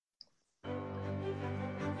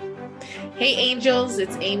Hey, angels,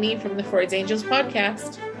 it's Amy from the Freud's Angels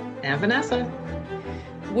podcast. And Vanessa.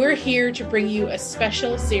 We're here to bring you a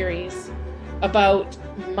special series about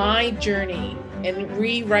my journey and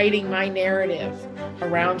rewriting my narrative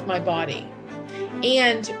around my body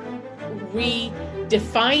and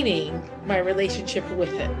redefining my relationship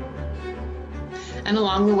with it. And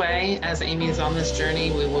along the way, as Amy is on this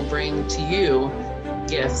journey, we will bring to you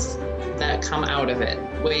gifts that come out of it,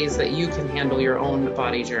 ways that you can handle your own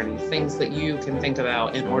body journey, things that you can think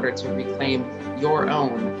about in order to reclaim your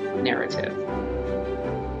own narrative.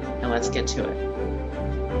 And let's get to it.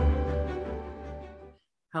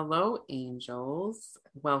 Hello, angels.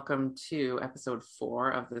 Welcome to episode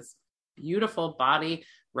 4 of this beautiful body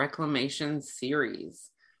reclamation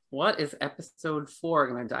series. What is episode 4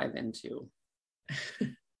 going to dive into?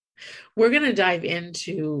 We're going to dive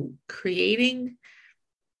into creating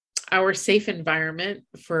our safe environment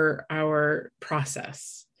for our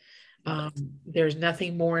process. There's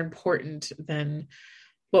nothing more important than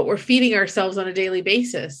what we're feeding ourselves on a daily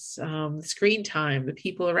basis. The screen time, the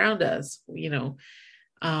people around us,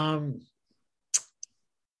 and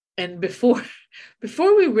before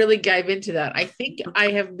we really dive into that, I think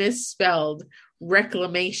I have misspelled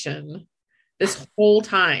reclamation this whole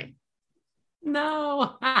time.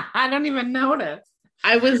 No, I don't even notice.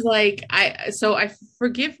 I was like, I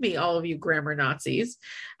forgive me, all of you grammar Nazis,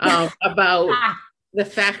 about the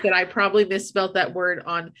fact that I probably misspelled that word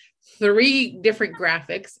on 3 different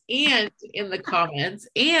graphics and in the comments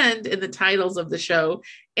and in the titles of the show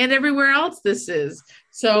and everywhere else this is.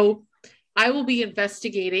 So I will be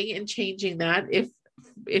investigating and changing that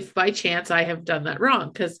if by chance I have done that wrong,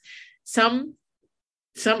 because some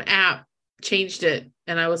app changed it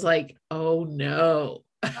and I was like, oh no.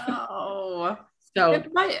 Oh. So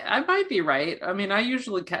I might be right. I mean, I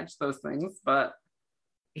usually catch those things, but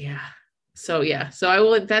yeah. So I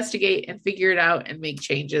will investigate and figure it out and make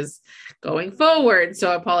changes going forward.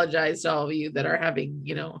 So I apologize to all of you that are having,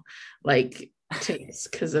 tics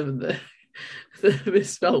because of the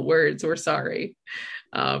misspelled words. We're sorry.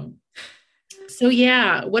 So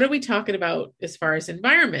yeah, what are we talking about as far as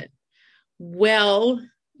environment? Well,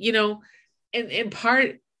 in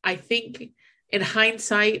part, I think in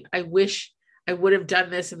hindsight, I wish I would have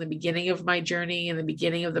done this in the beginning of my journey, in the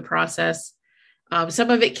beginning of the process.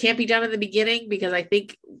 Some of it can't be done in the beginning because I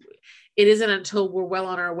think it isn't until we're well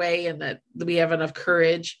on our way and that we have enough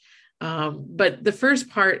courage. But the first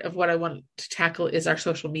part of what I want to tackle is our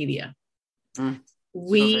social media.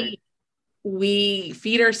 We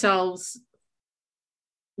feed ourselves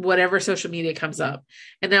whatever social media comes up.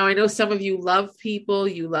 And now I know some of you love people,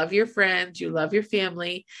 you love your friends, you love your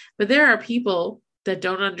family, but there are people that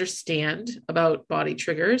don't understand about body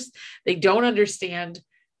triggers. They don't understand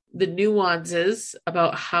the nuances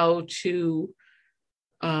about how to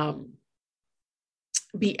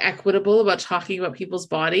be equitable about talking about people's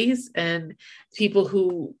bodies, and people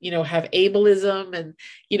who, have ableism. And,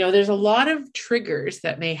 there's a lot of triggers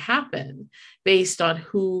that may happen based on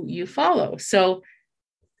who you follow. So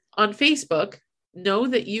on Facebook, know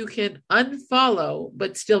that you can unfollow,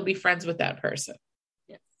 but still be friends with that person.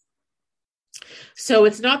 So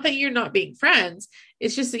it's not that you're not being friends.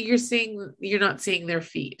 It's just that you're not seeing their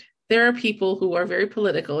feed. There are people who are very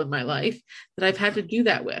political in my life that I've had to do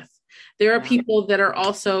that with. There are people that are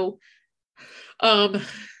also,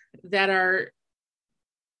 that are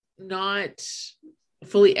not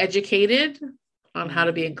fully educated on how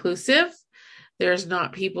to be inclusive. There's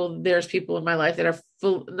people in my life that are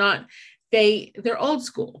they're old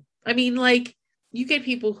school. I mean, like, you get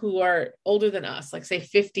people who are older than us, like say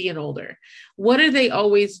 50 and older. What are they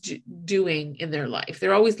always doing in their life?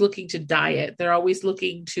 They're always looking to diet. They're always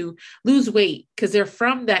looking to lose weight because they're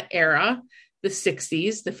from that era, the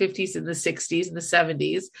 60s, the 50s and the 60s and the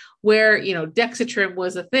 70s, where, Dexatrim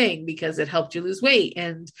was a thing because it helped you lose weight.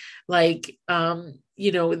 And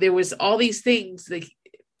there was all these things.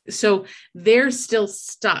 So they're still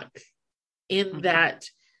stuck in that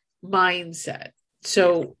mindset.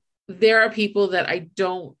 So there are people that I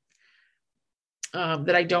don't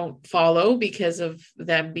follow because of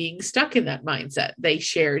them being stuck in that mindset. They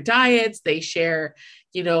share diets, they share,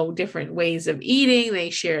 different ways of eating, they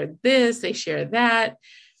share this, they share that.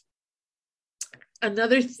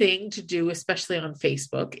 Another thing to do, especially on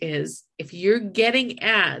Facebook, is if you're getting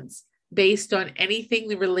ads based on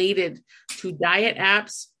anything related to diet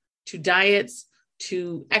apps, to diets,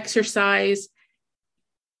 to exercise,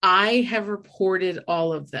 I have reported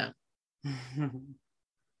all of them.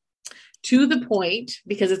 To the point,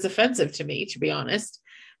 because it's offensive to me, to be honest,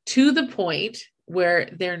 to the point where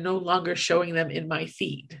they're no longer showing them in my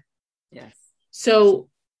feed. Yes. So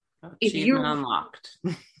if you're unlocked,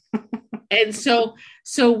 And so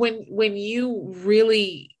when you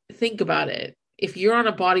really think about it, if you're on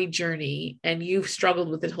a body journey and you've struggled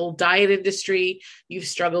with the whole diet industry, you've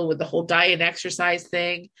struggled with the whole diet and exercise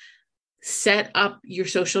thing, set up your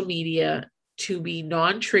social media to be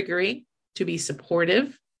non-triggering, to be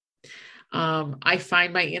supportive. I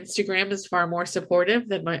find my Instagram is far more supportive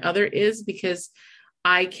than my other is, because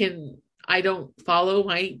I don't follow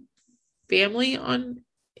my family on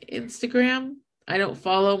Instagram. I don't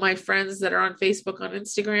follow my friends that are on Facebook on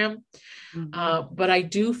Instagram. But I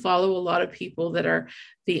do follow a lot of people that are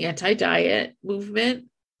the anti-diet movement.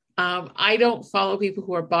 I don't follow people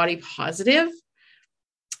who are body positive,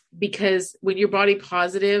 because when you're body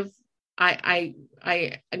positive, I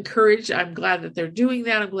encourage, I'm glad that they're doing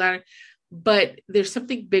that. I'm glad, but there's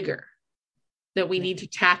something bigger that we need to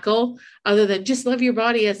tackle other than just love your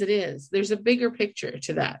body as it is. There's a bigger picture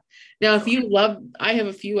to that. Now, if you love, I have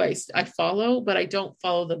a few I follow, but I don't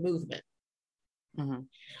follow the movement.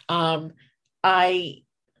 I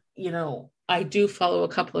do follow a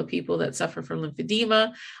couple of people that suffer from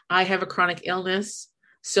lymphedema. I have a chronic illness,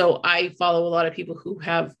 so I follow a lot of people who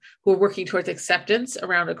are working towards acceptance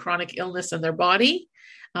around a chronic illness in their body.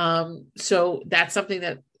 So that's something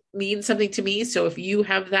that means something to me. So if you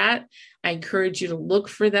have that, I encourage you to look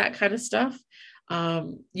for that kind of stuff.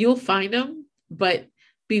 You'll find them, but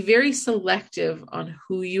be very selective on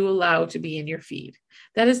who you allow to be in your feed.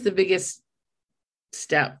 That is the biggest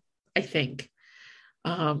step, I think.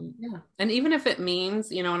 Yeah. And even if it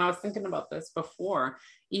means, and I was thinking about this before,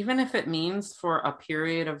 even if it means for a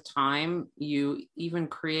period of time, you even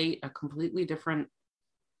create a completely different,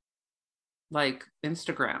 like,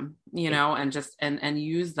 Instagram, and just, and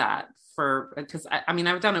use that because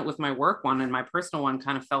I've done it with my work one, and my personal one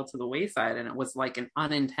kind of fell to the wayside, and it was like an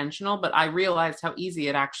unintentional, but I realized how easy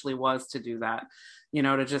it actually was to do that,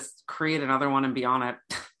 to just create another one and be on it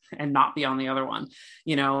and not be on the other one,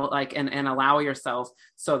 and allow yourself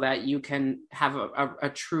so that you can have a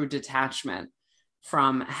true detachment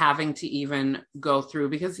from having to even go through,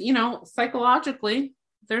 because, psychologically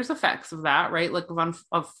there's effects of that, right? Like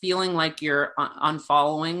of feeling like you're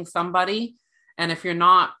unfollowing somebody. And if you're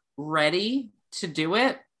not ready to do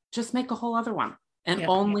it, just make a whole other one and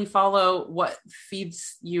only follow what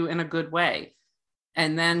feeds you in a good way.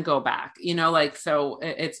 And then go back, so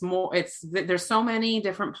there's so many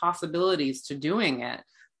different possibilities to doing it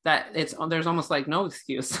that there's almost like no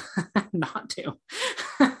excuse not to.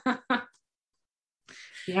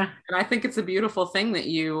 Yeah. And I think it's a beautiful thing that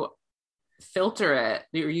you filtered it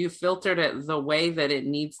the way that it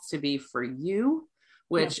needs to be for you,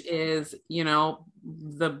 which is,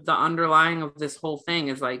 the underlying of this whole thing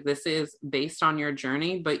is like, this is based on your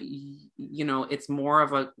journey, but it's more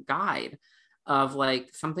of a guide of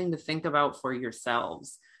like something to think about for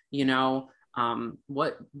yourselves,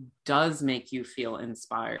 what does make you feel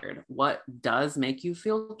inspired? What does make you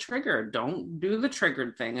feel triggered? Don't do the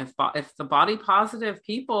triggered thing. If the body positive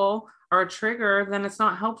people are a trigger, then it's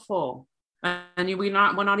not helpful. And we're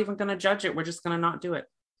not even going to judge it. We're just going to not do it.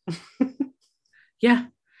 Yeah.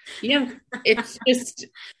 It's just,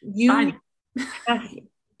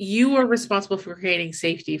 you are responsible for creating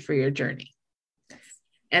safety for your journey.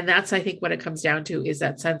 And that's, I think, what it comes down to, is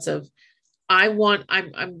that sense of,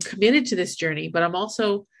 I'm committed to this journey, but I'm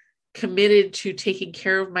also committed to taking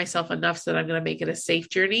care of myself enough so that I'm going to make it a safe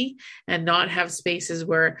journey and not have spaces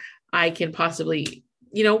where I can possibly,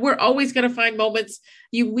 we're always going to find moments.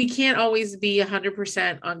 We can't always be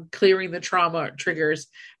 100% on clearing the trauma triggers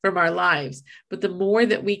from our lives, but the more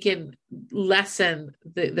that we can lessen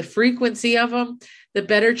the frequency of them, the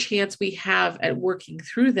better chance we have at working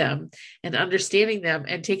through them and understanding them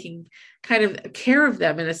and taking kind of care of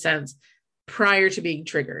them in a sense prior to being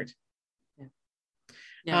triggered.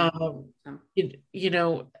 I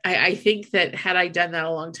think that had I done that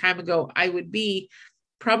a long time ago, I would be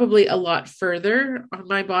probably a lot further on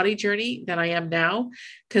my body journey than I am now,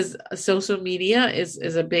 because social media is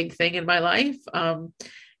a big thing in my life.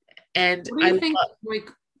 And what do you think,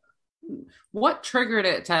 what triggered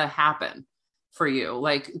it to happen for you?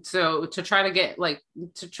 Like, so to try to get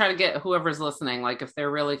whoever's listening, like if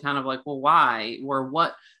they're really kind of like, well, why, or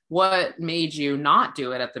what made you not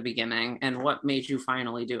do it at the beginning, and what made you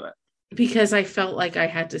finally do it? Because I felt like I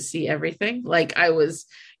had to see everything. Like I was,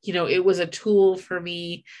 it was a tool for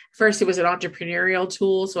me. First, it was an entrepreneurial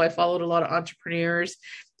tool. So I followed a lot of entrepreneurs,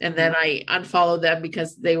 and then I unfollowed them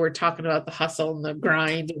because they were talking about the hustle and the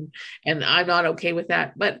grind, and I'm not okay with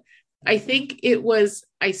that. But I think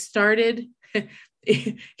I started,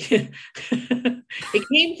 it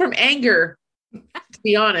came from anger, to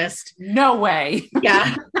be honest. No way.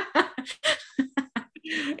 Yeah.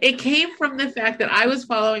 It came from the fact that I was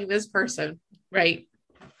following this person, right?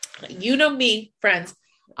 You know me, friends.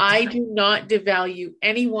 I do not devalue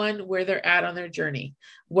anyone where they're at on their journey,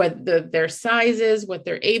 what their size is, what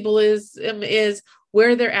their ableism is,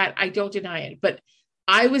 where they're at. I don't deny it. But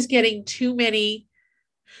I was getting too many,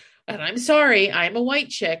 and I'm sorry, I'm a white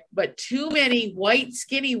chick, but too many white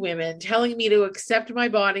skinny women telling me to accept my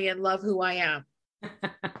body and love who I am.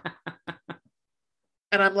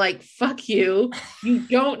 And I'm like, fuck you. You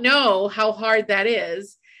don't know how hard that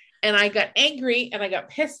is. And I got angry and I got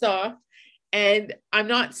pissed off. And I'm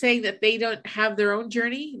not saying that they don't have their own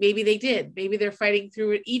journey. Maybe they did. Maybe they're fighting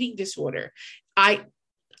through an eating disorder. I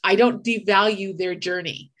don't devalue their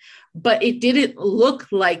journey, but it didn't look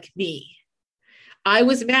like me. I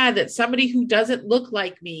was mad that somebody who doesn't look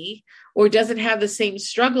like me or doesn't have the same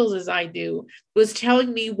struggles as I do was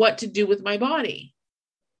telling me what to do with my body.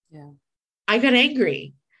 Yeah. I got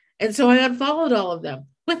angry. And so I unfollowed all of them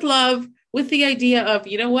with love, with the idea of,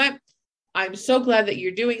 you know what? I'm so glad that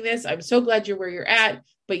you're doing this. I'm so glad you're where you're at,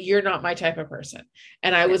 but you're not my type of person.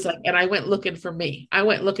 And I was like, and I went looking for me. I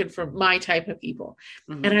went looking for my type of people.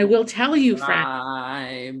 Mm-hmm. And I will tell you,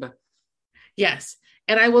 friends. Yes.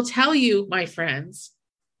 And I will tell you, my friends,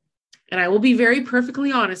 and I will be very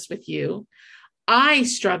perfectly honest with you. I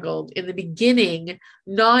struggled in the beginning,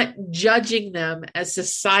 not judging them as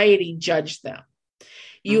society judged them.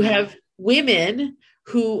 You have women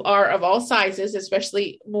who are of all sizes,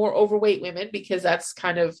 especially more overweight women, because that's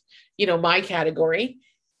kind of, my category.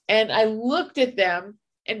 And I looked at them,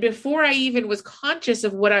 and before I even was conscious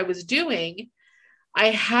of what I was doing, I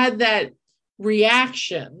had that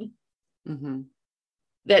reaction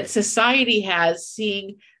that society has,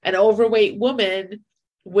 seeing an overweight woman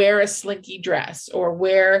wear a slinky dress or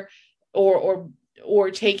wear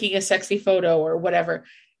or taking a sexy photo or whatever.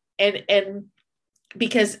 And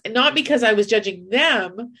because I was judging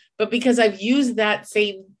them, but because I've used that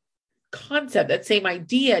same concept, that same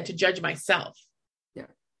idea to judge myself. Yeah.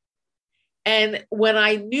 And when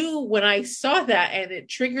I saw that and it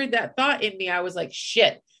triggered that thought in me, I was like,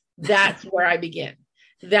 shit, that's where I begin.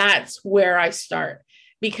 That's where I start.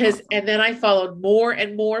 And then I followed more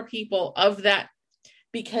and more people of that,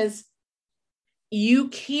 because you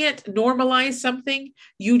can't normalize something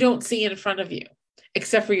you don't see in front of you,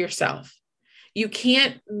 except for yourself. You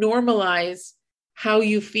can't normalize how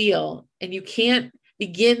you feel, and you can't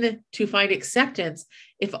begin to find acceptance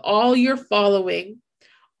if all you're following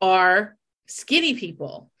are skinny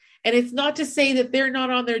people. And it's not to say that they're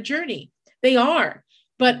not on their journey. They are.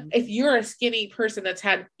 But if you're a skinny person that's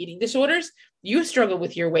had eating disorders, you struggle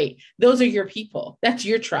with your weight. Those are your people. That's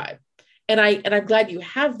your tribe. And I'm glad you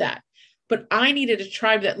have that. But I needed a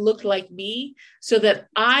tribe that looked like me so that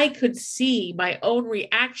I could see my own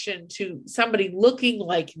reaction to somebody looking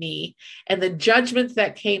like me and the judgments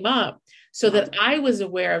that came up, so that I was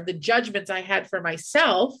aware of the judgments I had for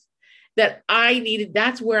myself that I needed.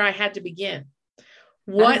 That's where I had to begin.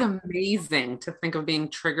 What is amazing to think of being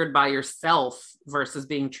triggered by yourself versus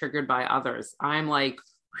being triggered by others. I'm like,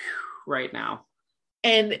 right now.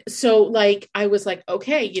 And so I was like,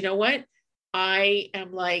 okay, you know what? I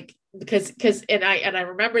am like, because I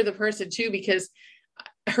remember the person too, because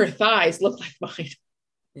her thighs look like mine.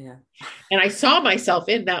 Yeah. And I saw myself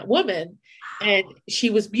in that woman, and she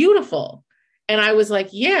was beautiful. And I was like,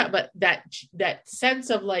 yeah, but that sense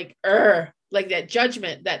of like that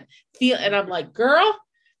judgment, that feel, and I'm like, girl,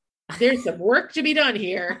 there's some work to be done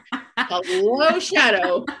here. Hello,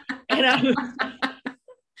 shadow. And I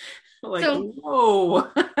was like, whoa.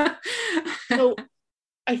 So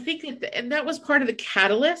I think and that was part of the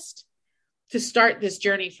catalyst to start this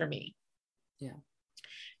journey for me. Yeah.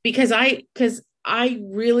 Because I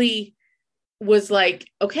really was like,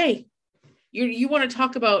 okay, you want to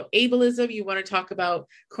talk about ableism, you want to talk about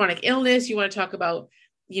chronic illness, you want to talk about,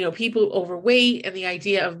 people overweight and the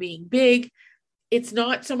idea of being big. It's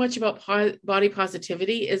not so much about body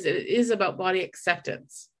positivity as it is about body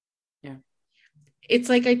acceptance. Yeah. It's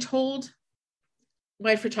like I told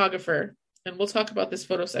my photographer, and we'll talk about this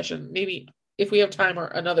photo session, maybe if we have time or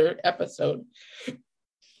another episode.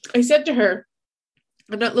 I said to her,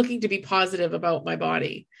 I'm not looking to be positive about my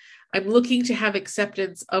body. I'm looking to have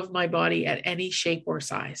acceptance of my body at any shape or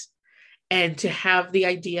size. And to have the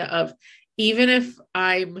idea of, even if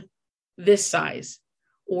I'm this size,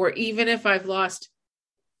 or even if I've lost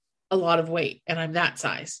a lot of weight and I'm that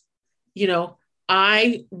size,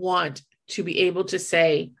 I want to be able to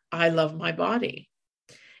say, I love my body.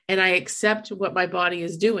 and I accept what my body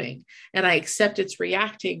is doing, and I accept it's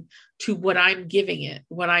reacting to what I'm giving it,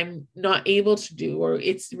 what I'm not able to do, or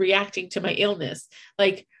it's reacting to my illness.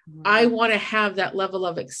 Like, I want to have that level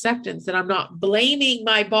of acceptance that I'm not blaming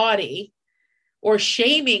my body or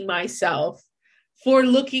shaming myself for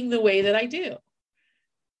looking the way that I do.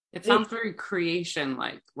 It sounds very creation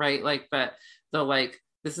like, right? Like that, like,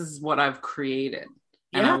 this is what I've created.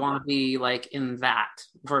 And I want to be like in that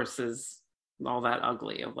versus all that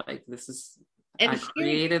ugly of like, this is, I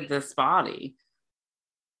created this body.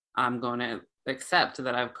 I'm going to accept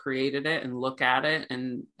that I've created it and look at it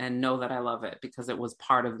and know that I love it because it was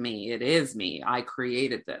part of me. It is me. I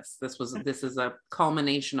created this. This is a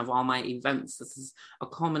culmination of all my events. This is a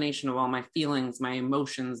culmination of all my feelings, my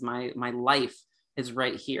emotions, my life is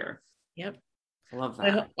right here. Yep. I love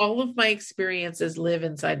that. All of my experiences live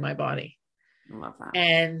inside my body. I love that.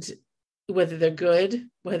 And whether they're good,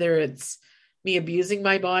 whether it's me abusing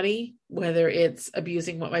my body, whether it's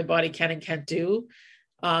abusing what my body can and can't do,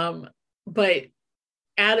 but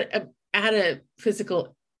add a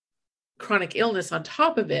physical chronic illness on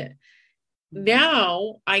top of it.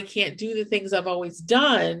 Now I can't do the things I've always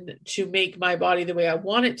done to make my body the way I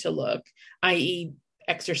want it to look, i.e.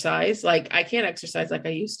 exercise. Like, I can't exercise like I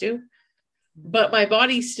used to, but my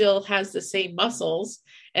body still has the same muscles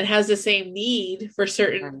and has the same need for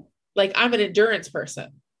certain, like, I'm an endurance person.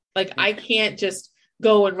 Like, I can't just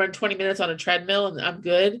go and run 20 minutes on a treadmill and I'm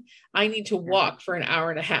good. I need to walk for an hour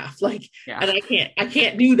and a half. Like, and I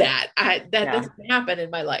can't do that. That doesn't happen in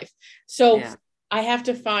my life. So I have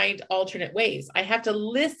to find alternate ways. I have to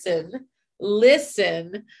listen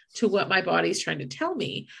to what my body's trying to tell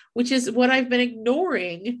me, which is what I've been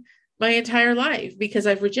ignoring my entire life because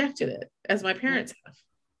I've rejected it as my parents have.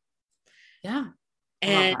 Yeah.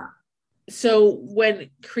 And so when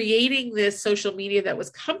creating this social media that was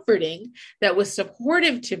comforting, that was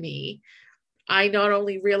supportive to me, I not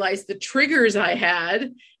only realized the triggers I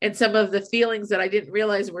had and some of the feelings that I didn't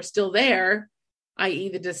realize were still there,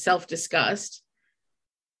 i.e. the self-disgust.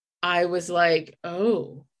 I was like,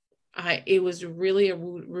 it was really a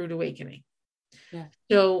rude awakening. Yeah.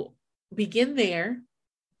 So begin there,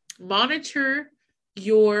 monitor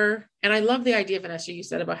and I love the idea, Vanessa, you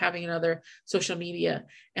said about having another social media.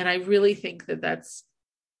 And I really think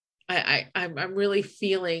I'm really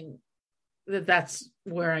feeling that that's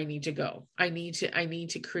where I need to go. I need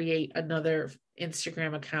to create another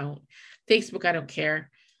Instagram account. Facebook, I don't care.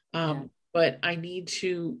 But I need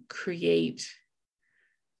to create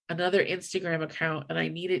another Instagram account, and I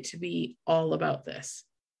need it to be all about this.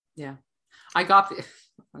 Yeah. I got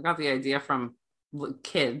the idea from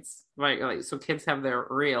kids, right? Like, so kids have their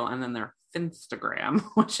real and then their Finstagram,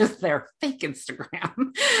 which is their fake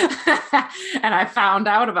Instagram. And I found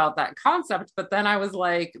out about that concept, but then I was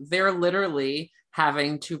like, they're literally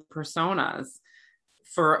having two personas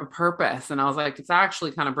for a purpose. And I was like, it's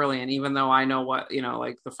actually kind of brilliant, even though I know what,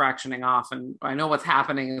 like the fractioning off and I know what's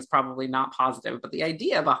happening is probably not positive, but the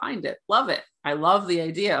idea behind it, love it. I love the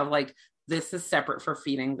idea of like, this is separate for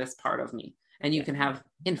feeding this part of me. And you can have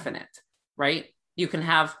infinite, right? You can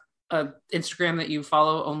have a Instagram that you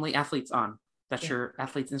follow only athletes on. That's your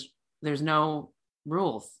athletes. There's no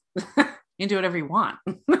rules. You can do whatever you want.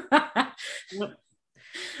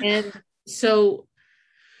 And so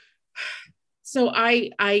I'm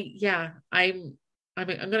going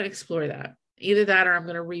to explore that. Either that, or I'm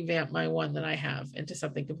going to revamp my one that I have into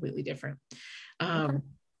something completely different.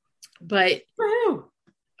 But Woo!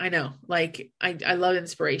 I know, like, I love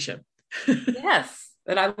inspiration. Yes.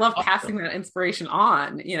 And I love passing that inspiration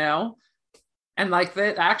on, and like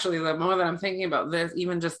that, actually, the more that I'm thinking about this,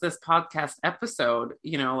 even just this podcast episode,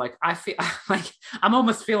 like I feel like I'm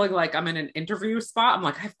almost feeling like I'm in an interview spot. I'm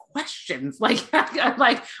like, I have questions. Like,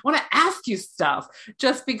 I want to ask you stuff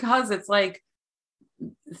just because it's like,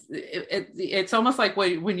 it's almost like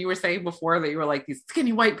when you were saying before that you were like these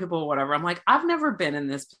skinny white people or whatever. I'm like, I've never been in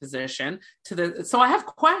this position so I have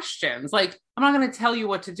questions. Like, I'm not going to tell you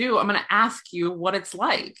what to do. I'm going to ask you what it's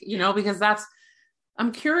like, because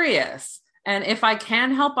I'm curious. And if I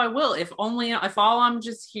can help, I will. If all I'm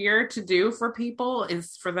just here to do for people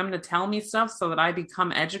is for them to tell me stuff so that I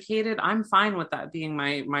become educated, I'm fine with that being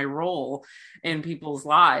my role in people's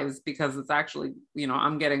lives, because it's actually,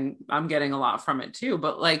 I'm getting a lot from it too.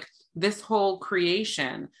 But like this whole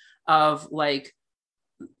creation of like,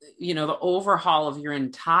 the overhaul of your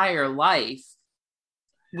entire life,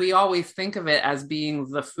 we always think of it as being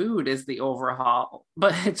the food is the overhaul,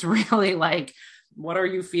 but it's really like, what are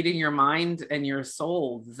you feeding your mind and your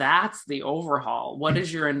soul? That's the overhaul. What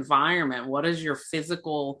is your environment? What is your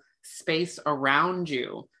physical space around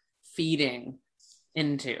you feeding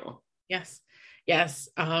into? Yes. Yes.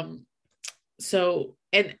 So,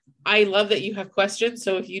 and I love that you have questions.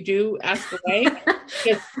 So if you do, ask away,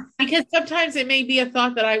 because sometimes it may be a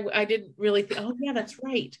thought that I didn't really think, oh yeah, that's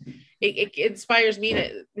right. It inspires me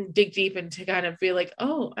to dig deep and to kind of feel like,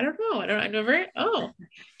 oh, I don't know. I never,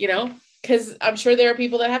 because I'm sure there are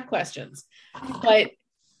people that have questions, but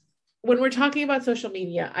when we're talking about social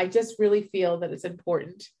media, I just really feel that it's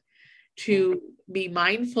important to be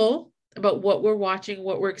mindful about what we're watching,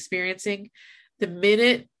 what we're experiencing. The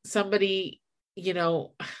minute somebody,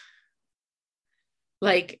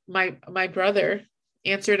 like my brother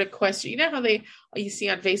answered a question, you know how you see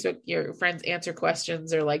on Facebook, your friends answer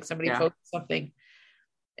questions, or like somebody posted something,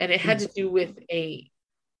 and it had to do with a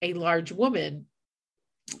large woman.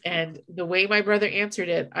 And the way my brother answered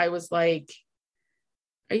it, I was like,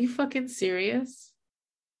 are you fucking serious?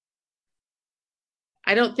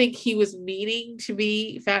 I don't think he was meaning to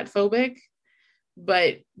be fat phobic,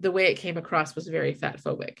 but the way it came across was very fat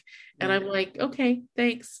phobic. And I'm like, okay,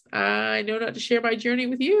 thanks. I know not to share my journey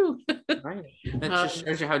with you. Right. That just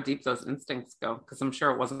shows you how deep those instincts go, because I'm sure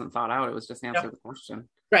it wasn't thought out. It was just answer the question.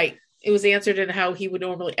 Right. It was answered in how he would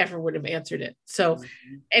normally ever would have answered it. So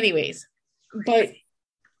anyways, but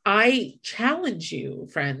I challenge you,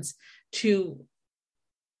 friends, to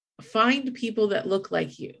find people that look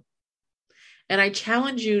like you. And I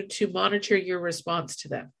challenge you to monitor your response to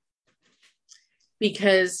them,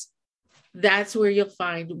 because that's where you'll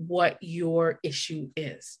find what your issue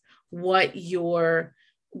is, what your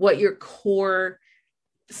core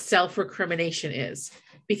self-recrimination is,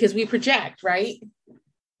 because we project, right?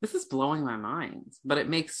 This is blowing my mind, but it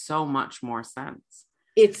makes so much more sense.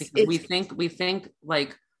 We think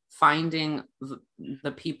like finding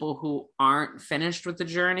the people who aren't finished with the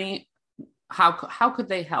journey, how could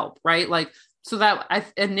they help, right? Like, so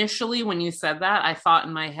that initially when you said that, I thought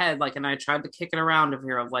in my head, like, and I tried to kick it around of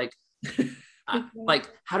here of like, like,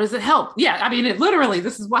 how does it help? Yeah. I mean,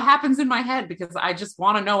 this is what happens in my head, because I just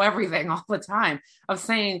want to know everything all the time, of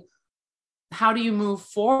saying, how do you move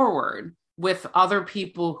forward with other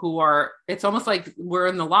people who are, it's almost like we're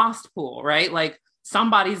in the lost pool, right? Like,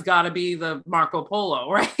 somebody's got to be the Marco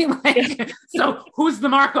Polo, right? Like, so who's the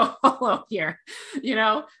Marco Polo here?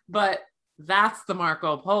 But that's the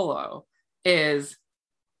Marco Polo, is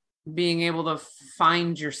being able to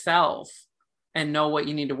find yourself and know what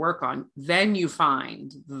you need to work on. Then you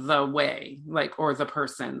find the way, like, or the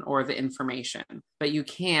person or the information. But you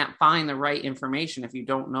can't find the right information if you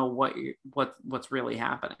don't know what's really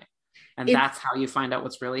happening. And that's how you find out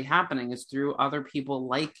what's really happening, is through other people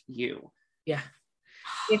like you. Yeah.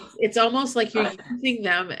 It's almost like you're using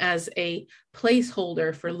them as a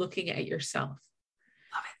placeholder for looking at yourself,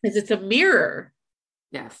 because it's a mirror.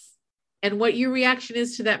 Yes. And what your reaction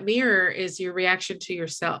is to that mirror is your reaction to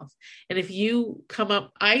yourself. And if you come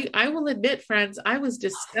up, I will admit, friends, I was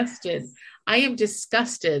disgusted. I am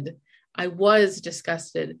disgusted. I was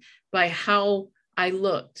disgusted by how I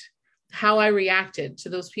looked, how I reacted to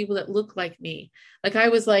those people that look like me. Like, I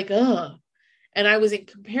was like, ugh. And I was in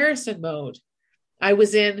comparison mode. I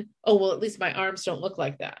was in, oh, well, at least my arms don't look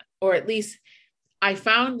like that. Or at least I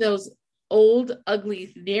found those old,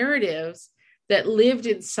 ugly narratives that lived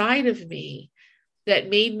inside of me that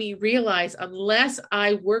made me realize, unless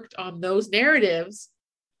I worked on those narratives,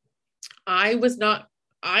 I'm not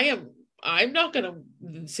going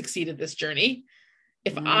to succeed at this journey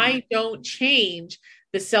if I don't change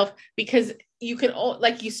the self, because you can,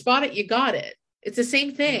 like, you spot it, you got it. It's the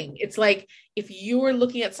same thing. It's like, if you're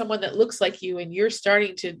looking at someone that looks like you and you're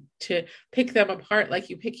starting to pick them apart like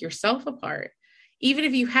you pick yourself apart, even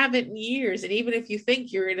if you haven't in years, and even if you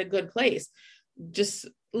think you're in a good place, just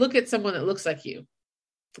look at someone that looks like you.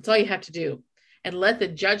 That's all you have to do. And let the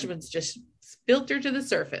judgments just filter to the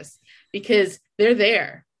surface, because they're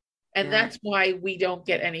there. And that's why we don't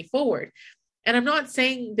get any forward. And I'm not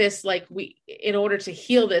saying this like in order to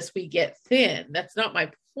heal this, we get thin. That's not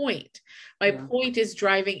my point. My point is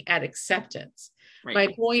driving at acceptance. Right. My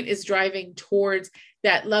point is driving towards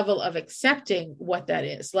that level of accepting what that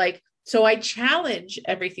is. Like, so I challenge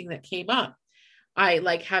everything that came up. I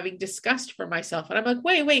like having disgust for myself. And I'm like,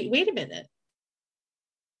 wait a minute.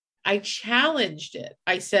 I challenged it.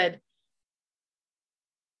 I said,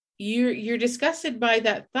 you're disgusted by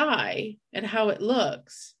that thigh and how it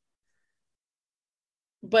looks.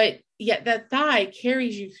 But yet that thigh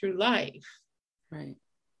carries you through life. Right.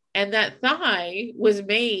 And that thigh was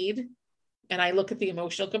made, and I look at the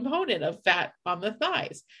emotional component of fat on the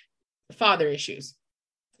thighs, father issues,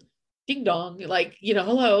 ding dong, like,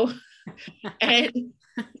 hello. And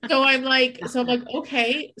so I'm like,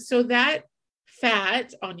 okay, so that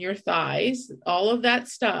fat on your thighs, all of that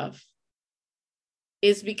stuff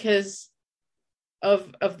is because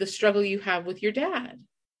of the struggle you have with your dad.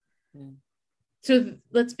 So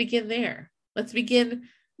let's begin there. Let's begin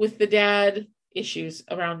with the dad issues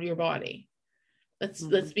around your body.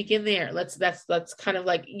 Let's begin there. That's kind of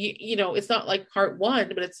like, it's not like part 1,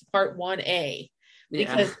 but it's part 1A.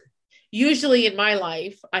 Because usually in my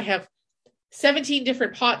life, I have 17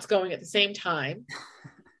 different pots going at the same time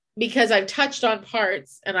because I've touched on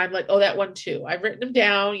parts and I'm like, oh, that one too. I've written them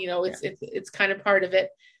down, it's kind of part of it.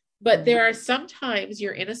 But there are sometimes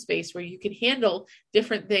you're in a space where you can handle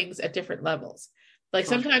different things at different levels. Like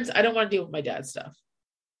sometimes I don't want to deal with my dad's stuff,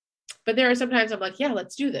 but there are sometimes I'm like, yeah,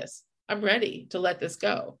 let's do this. I'm ready to let this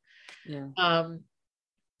go. Yeah.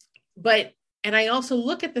 And I also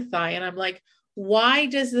look at the thigh and I'm like, why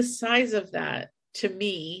does the size of that to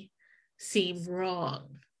me seem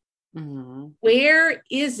wrong? Mm-hmm. Where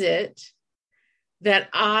is it that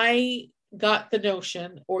I got the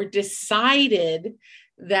notion or decided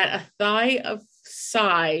that a thigh of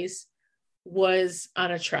size was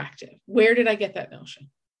unattractive? Where did I get that notion?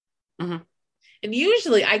 Mm-hmm. And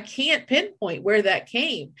usually I can't pinpoint where that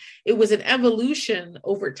came. It was an evolution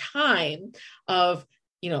over time of,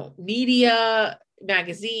 media,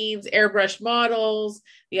 magazines, airbrushed models,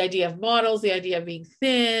 the idea of being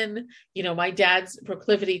thin, my dad's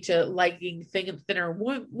proclivity to liking thinner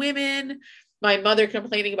women, my mother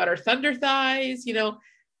complaining about her thunder thighs, The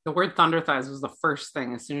word thunder thighs was the first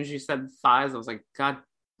thing. As soon as you said thighs, I was like, God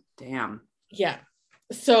damn. Yeah.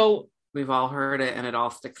 So we've all heard it and it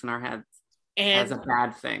all sticks in our heads as a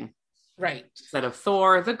bad thing. Right. Instead of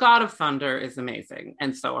Thor, the god of thunder is amazing.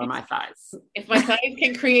 And so are my thighs. If my thighs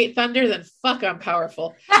can create thunder, then fuck, I'm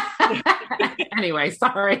powerful. Anyway,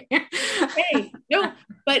 sorry. Hey, no,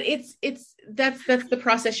 but that's the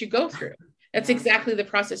process you go through. That's exactly the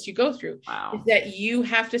process you go through. Wow. Is that you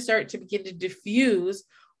have to start to begin to diffuse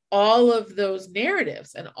all of those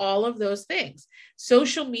narratives and all of those things.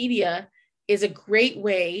 Social media is a great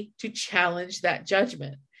way to challenge that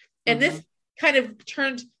judgment. And this kind of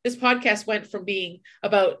this podcast went from being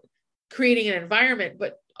about creating an environment,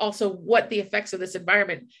 but also what the effects of this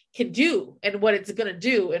environment can do and what it's going to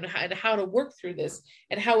do and how to work through this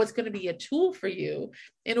and how it's going to be a tool for you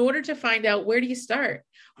in order to find out, where do you start?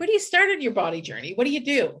 Where do you start on your body journey? What do you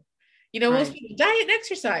do? Most people, diet and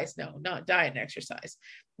exercise. No, not diet and exercise.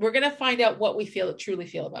 We're going to find out what we truly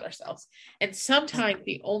feel about ourselves. And sometimes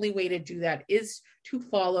the only way to do that is to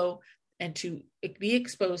follow and to be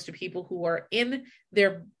exposed to people who are in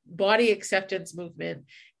their body acceptance movement,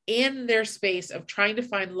 in their space of trying to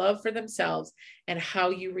find love for themselves and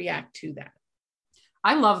how you react to that.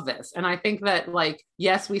 I love this. And I think that,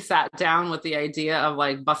 yes, we sat down with the idea of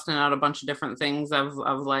busting out a bunch of different things of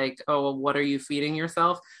oh, what are you feeding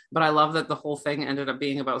yourself? But I love that the whole thing ended up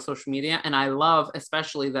being about social media. And I love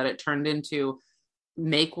especially that it turned into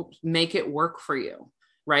make it work for you.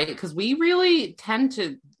 Right. Because we really tend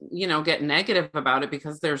to, get negative about it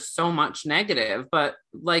because there's so much negative, but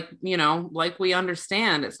we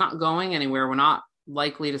understand it's not going anywhere. We're not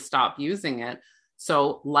likely to stop using it.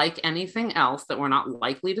 So like anything else that we're not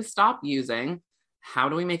likely to stop using, how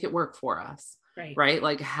do we make it work for us?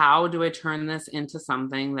 Right. How do I turn this into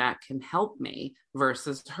something that can help me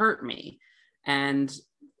versus hurt me? And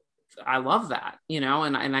I love that,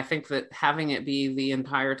 and I think that having it be the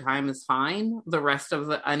entire time is fine. The rest of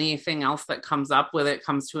anything else that comes up with it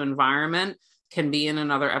comes to environment can be in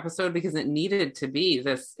another episode because it needed to be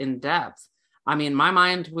this in depth. I mean, my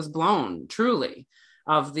mind was blown truly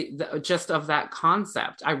of just of that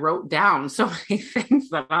concept. I wrote down so many things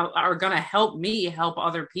that are going to help me help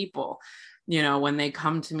other people, when they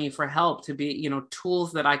come to me for help, to be,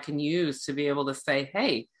 tools that I can use to be able to say,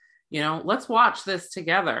 hey, let's watch this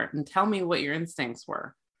together and tell me what your instincts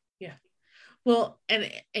were. Yeah. Well, and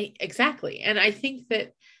exactly. And I think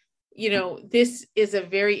that, this is a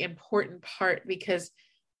very important part because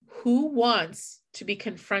who wants to be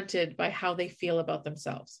confronted by how they feel about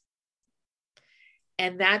themselves?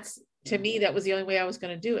 And that's, to me, that was the only way I was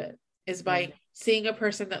going to do it, is by seeing a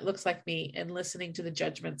person that looks like me and listening to the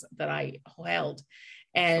judgments that I held.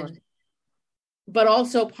 And, but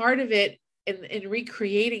also part of it, in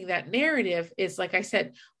recreating that narrative is, like I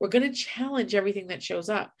said, we're going to challenge everything that shows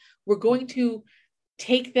up. We're going to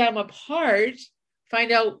take them apart,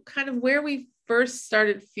 find out kind of where we first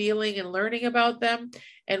started feeling and learning about them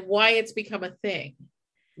and why it's become a thing.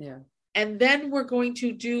 Yeah. And then we're going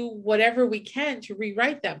to do whatever we can to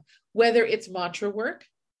rewrite them, whether it's mantra work,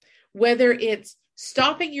 whether it's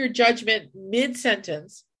stopping your judgment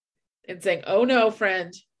mid-sentence and saying, oh no,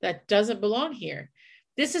 friend, that doesn't belong here.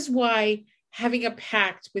 This is why having a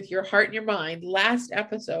pact with your heart and your mind, last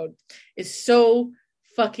episode, is so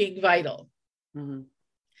fucking vital. Mm-hmm.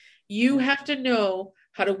 You have to know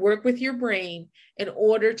how to work with your brain in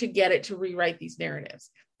order to get it to rewrite these narratives.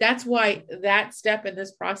 That's why that step in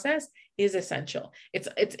this process is essential.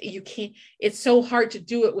 It's so hard to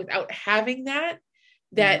do it without having that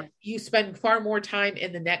you spend far more time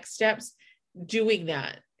in the next steps doing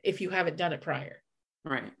that if you haven't done it prior.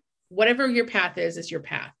 Right. Whatever your path is your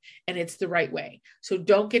path, and it's the right way. So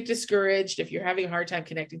don't get discouraged if you're having a hard time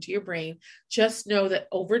connecting to your brain. Just know that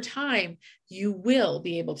over time you will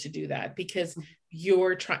be able to do that, because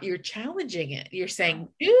you're challenging it. You're saying,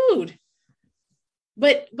 dude,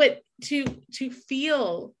 but to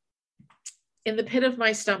feel in the pit of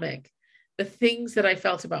my stomach the things that I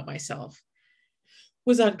felt about myself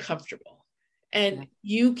was uncomfortable. And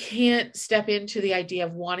you can't step into the idea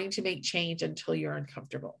of wanting to make change until you're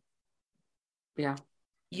uncomfortable. Yeah.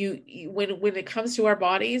 You when it comes to our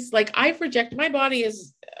bodies, like I've rejected, my body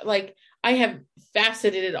is like, I have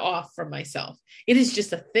faceted it off from myself. It is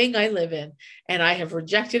just a thing I live in. And I have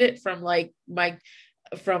rejected it from I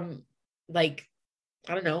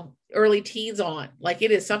don't know, early teens on. Like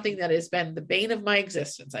it is something that has been the bane of my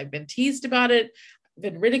existence. I've been teased about it,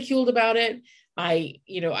 been ridiculed about it. I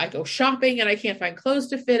go shopping and I can't find clothes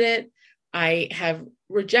to fit it. I have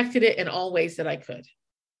rejected it in all ways that I could.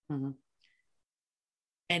 Mm-hmm.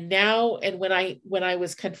 And now, and when I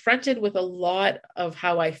was confronted with a lot of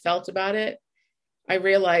how I felt about it, I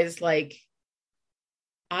realized like,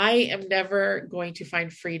 I am never going to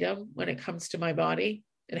find freedom when it comes to my body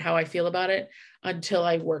and how I feel about it until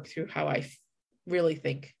I work through how I really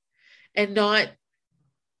think. And not,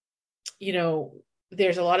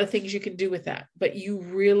 there's a lot of things you can do with that, but you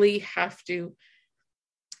really have to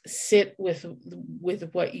sit with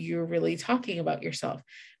what you're really talking about yourself.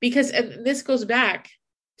 Because, and this goes back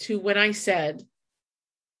to when I said,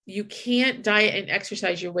 you can't diet and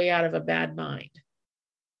exercise your way out of a bad mind.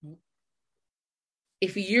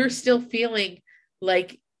 If you're still feeling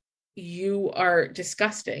like you are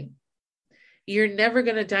disgusting, you're never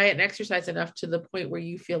going to diet and exercise enough to the point where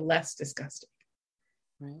you feel less disgusting.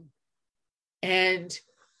 Right. And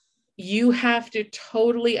you have to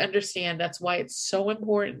totally understand. That's why it's so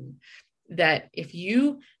important that if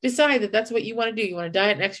you decide that that's what you want to do, you want to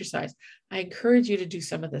diet and exercise, I encourage you to do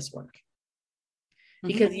some of this work,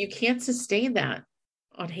 because you can't sustain that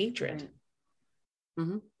on hatred. Right.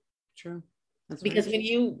 Mm-hmm. True. That's because when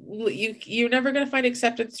you're never going to find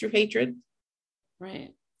acceptance through hatred.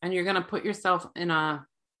 Right. And you're going to put yourself on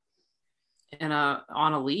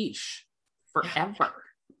a leash forever.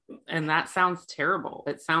 And that sounds terrible.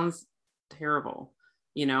 It sounds terrible.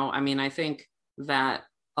 I think that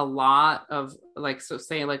a lot of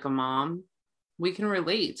say like a mom, we can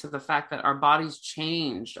relate to the fact that our bodies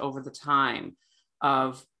changed over the time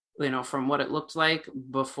of, from what it looked like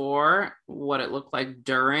before, what it looked like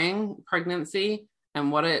during pregnancy,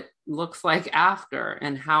 and what it looks like after,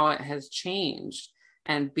 and how it has changed.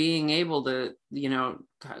 And being able to,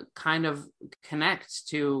 kind of connect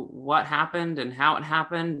to what happened and how it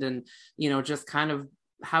happened, and, just kind of,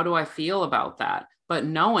 how do I feel about that? But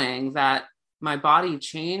knowing that my body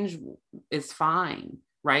change is fine,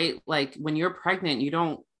 right? Like when you're pregnant,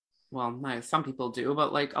 some people do,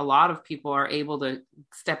 but like a lot of people are able to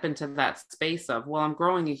step into that space of, well, I'm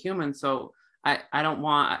growing a human, so I don't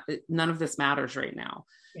want, none of this matters right now.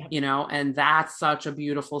 Yeah. And that's such a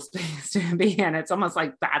beautiful space to be in. It's almost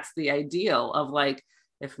like that's the ideal of like,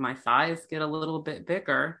 if my thighs get a little bit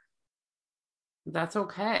bigger, that's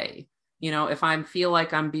okay. If I feel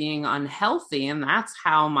like I'm being unhealthy and that's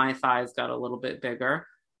how my thighs got a little bit bigger,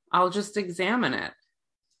 I'll just examine it.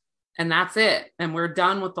 And that's it. And we're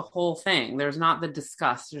done with the whole thing. There's not the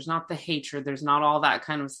disgust. There's not the hatred. There's not all that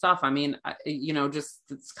kind of stuff. I mean, just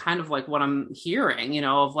it's kind of like what I'm hearing,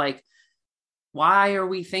 of like, why are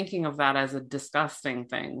we thinking of that as a disgusting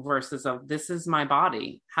thing versus this is my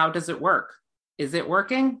body. How does it work? Is it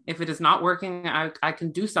working? If it is not working, I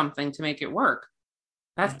can do something to make it work.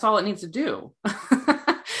 That's all it needs to do.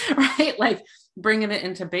 Right? Like bringing it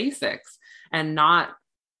into basics and not,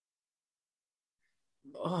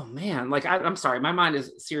 oh man, like I'm sorry, my mind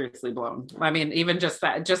is seriously blown. I mean, even just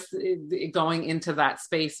going into that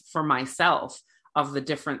space for myself of the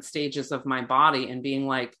different stages of my body and being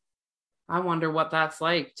like, I wonder what that's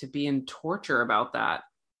like to be in torture about that.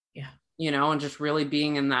 Yeah. And just really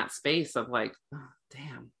being in that space of like, oh,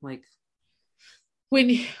 damn, like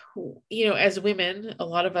when, as women, a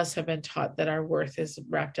lot of us have been taught that our worth is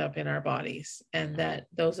wrapped up in our bodies, and that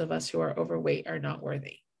those of us who are overweight are not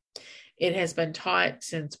worthy. It has been taught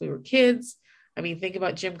since we were kids. I mean, think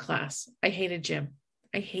about gym class. I hated gym.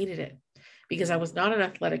 I hated it because I was not an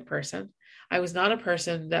athletic person. I was not a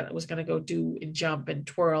person that was going to go do and jump and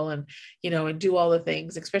twirl and, and do all the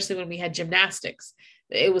things, especially when we had gymnastics.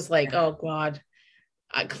 It was like, oh God,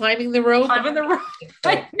 climbing the rope. I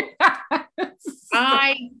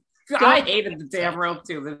hated the damn rope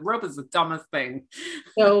too. The rope is the dumbest thing.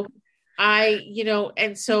 So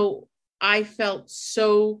and so I felt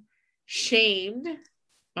so shamed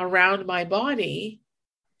around my body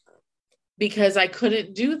because I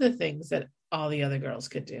couldn't do the things that all the other girls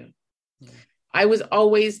could do. I was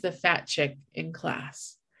always the fat chick in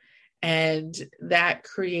class, and that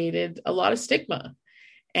created a lot of stigma.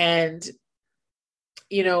 And,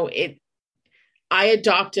 I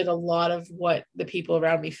adopted a lot of what the people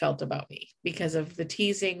around me felt about me because of the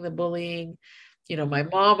teasing, the bullying, my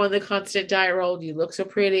mom on the constant diet roll, you look so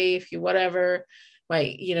pretty, if you whatever,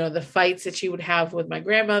 the fights that she would have with my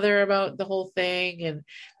grandmother about the whole thing. And,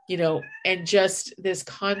 and just this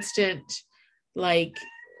constant, like,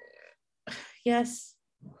 yes.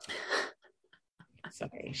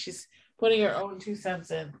 Sorry, she's putting her own 2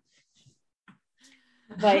 cents in.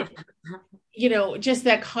 But, just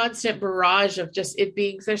that constant barrage of just it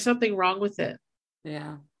being, there's something wrong with it.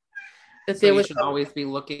 Yeah. That so there should always be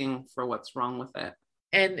looking for what's wrong with it.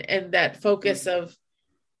 And that focus of,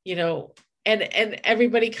 and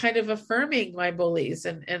everybody kind of affirming my bullies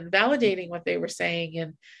and validating what they were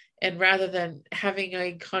saying. And rather than having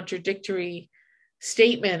a contradictory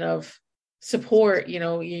statement of support,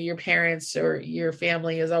 your parents or your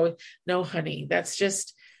family is always, no, honey, that's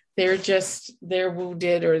just, they're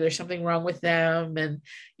wounded or there's something wrong with them. And,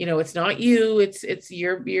 it's not you, it's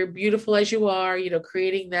you're beautiful as you are,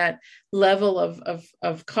 creating that level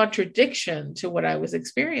of contradiction to what I was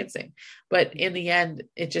experiencing. But in the end,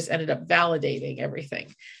 it just ended up validating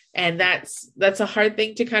everything. And that's a hard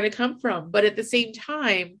thing to kind of come from. But at the same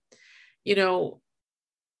time, we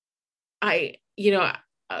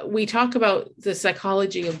talk about the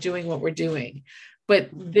psychology of doing what we're doing, but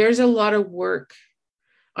there's a lot of work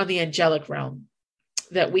on the angelic realm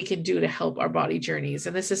that we can do to help our body journeys.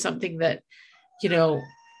 And this is something that,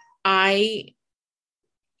 I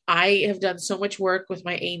have done so much work with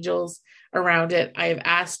my angels around it. I have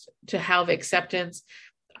asked to have acceptance.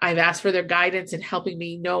 I've asked for their guidance and helping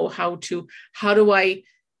me know I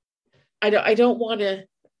don't want to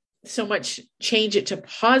so much change it to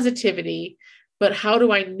positivity, but how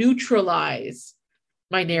do I neutralize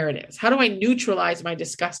my narratives? How do I neutralize my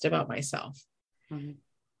disgust about myself? Mm-hmm.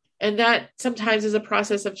 And that sometimes is a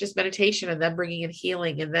process of just meditation and then bringing in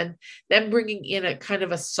healing and then bringing in a kind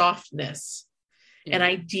of a softness, an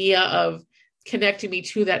idea of connecting me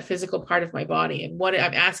to that physical part of my body and what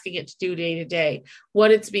I'm asking it to do day to day,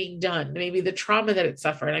 what it's being done, maybe the trauma that it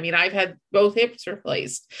suffered. I mean, I've had both hips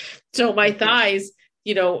replaced. So my thighs,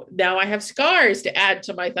 now I have scars to add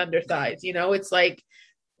to my thunder thighs, it's like,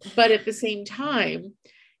 but at the same time,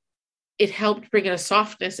 it helped bring in a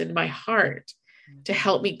softness in my heart to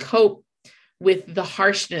help me cope with the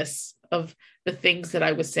harshness of the things that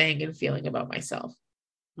I was saying and feeling about myself.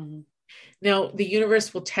 Mm-hmm. Now, the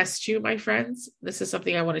universe will test you, my friends. This is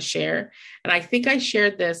something I want to share. And I think I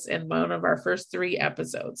shared this in one of our first 3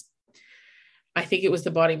 episodes. I think it was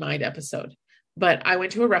the body mind episode, but I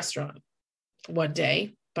went to a restaurant one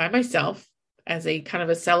day by myself as a kind of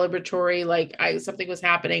a celebratory, something was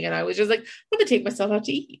happening. And I was just like, I'm going to take myself out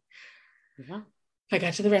to eat. Mm-hmm. I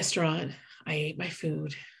got to the restaurant. I ate my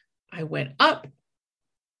food. I went up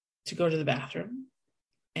to go to the bathroom.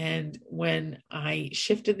 And when I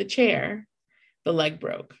shifted the chair, the leg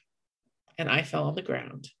broke and I fell on the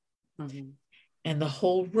ground. Mm-hmm. And the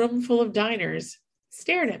whole room full of diners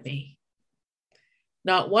stared at me.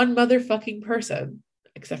 Not one motherfucking person,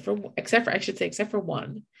 except for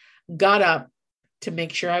one, got up to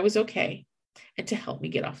make sure I was okay and to help me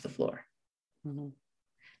get off the floor. Mm-hmm.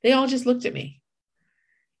 They all just looked at me.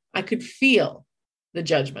 I could feel the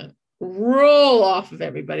judgment roll off of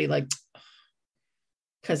everybody, like,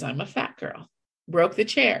 because I'm a fat girl, broke the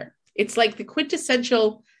chair. It's like the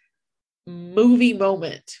quintessential movie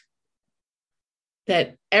moment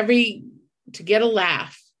that to get a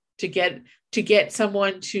laugh, to get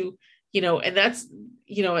someone to, and that's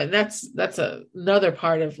another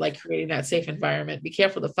part of like creating that safe environment. Be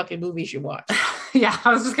careful the fucking movies you watch. Yeah.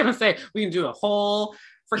 I was just going to say, we can do a whole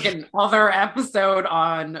freaking other episode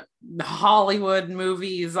on Hollywood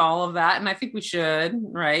movies, all of that. And I think we should,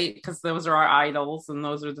 right? Because those are our idols and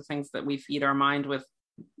those are the things that we feed our mind with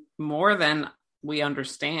more than we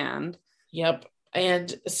understand. Yep.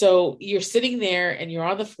 And so you're sitting there and you're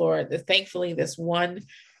on the floor. Thankfully, this one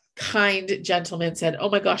kind gentleman said, "Oh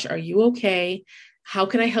my gosh, are you okay? How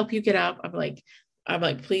can I help you get up?" I'm like,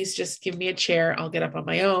 please just give me a chair. I'll get up on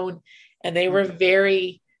my own. And they were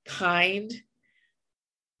very kind.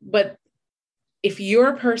 But if you're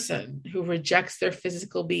a person who rejects their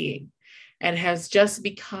physical being and has just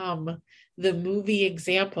become the movie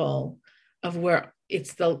example of where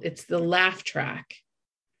it's the laugh track,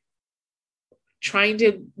 trying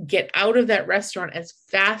to get out of that restaurant as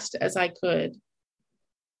fast as I could,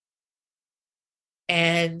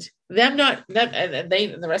 and them not them and they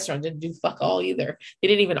in the restaurant didn't do fuck all either. They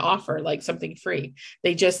didn't even offer like something free.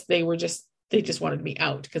 They just wanted me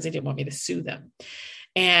out because they didn't want me to sue them.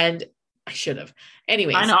 And I should have.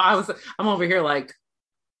 Anyways. I know. I'm over here like,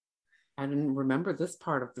 I didn't remember this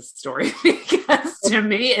part of the story because to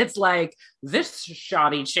me, it's like this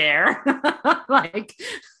shoddy chair. Like,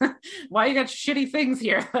 why you got shitty things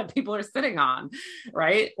here that people are sitting on,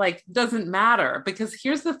 right? Like, doesn't matter. Because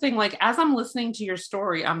here's the thing, like, as I'm listening to your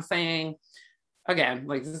story, I'm saying, again,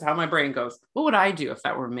 like, this is how my brain goes. What would I do if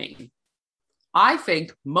that were me? I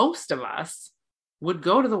think most of us would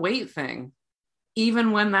go to the weight thing.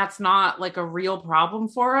 Even when that's not like a real problem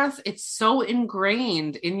for us, it's so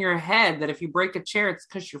ingrained in your head that if you break a chair, it's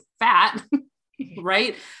because you're fat,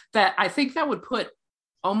 right? That I think that would put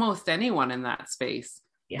almost anyone in that space.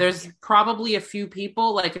 Yeah. There's probably a few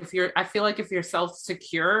people, like I feel like if you're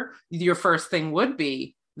self-secure, your first thing would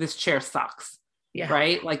be, this chair sucks,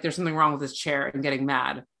 right? Like there's something wrong with this chair and getting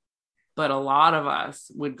mad. But a lot of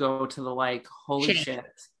us would go to the like, holy shit,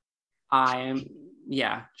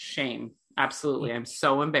 shame. Absolutely. I'm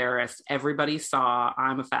so embarrassed. Everybody saw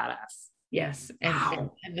I'm a fat ass. Yes. And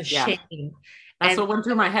the shame. That's what went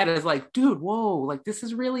through my head is like, dude, whoa, like this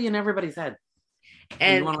is really in everybody's head.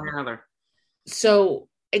 And one way or another. So,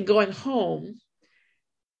 and going home,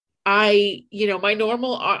 my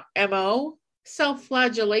normal MO,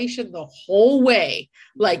 self-flagellation the whole way.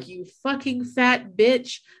 Like, you fucking fat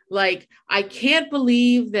bitch. Like, I can't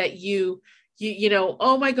believe that you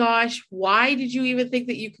oh my gosh, why did you even think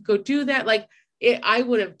that you could go do that? Like, I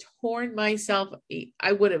would have torn myself.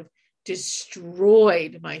 I would have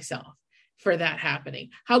destroyed myself for that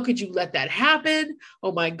happening. How could you let that happen?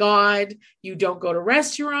 Oh my God, you don't go to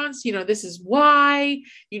restaurants. This is why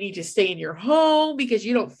you need to stay in your home because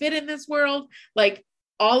you don't fit in this world. Like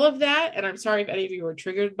all of that. And I'm sorry if any of you were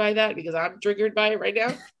triggered by that because I'm triggered by it right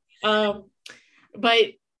now.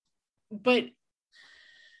 But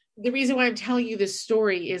the reason why I'm telling you this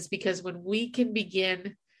story is because when we can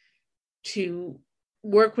begin to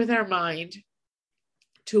work with our mind,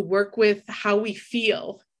 to work with how we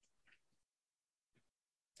feel,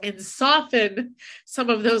 and soften some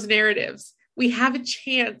of those narratives, we have a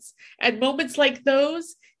chance at moments like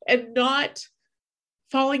those and not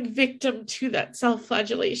falling victim to that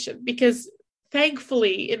self-flagellation. Because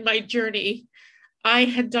thankfully in my journey, I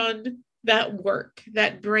had done that work,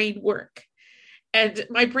 that brain work. And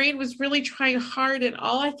my brain was really trying hard. And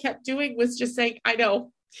all I kept doing was just saying, I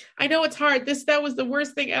know it's hard. That was the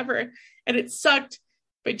worst thing ever. And it sucked,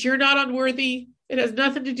 but you're not unworthy. It has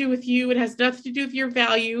nothing to do with you. It has nothing to do with your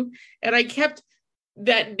value. And I kept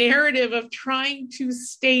that narrative of trying to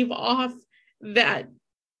stave off that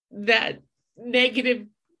negative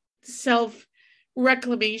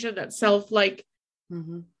self-reclamation, that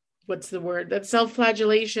what's the word? That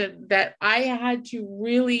self-flagellation that I had to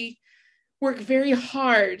really work very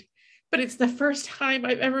hard, but it's the first time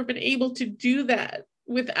I've ever been able to do that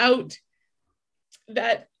without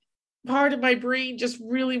that part of my brain just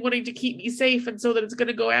really wanting to keep me safe and so that it's going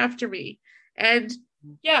to go after me. And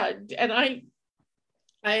and I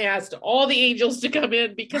asked all the angels to come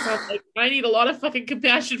in because I'm like, I need a lot of fucking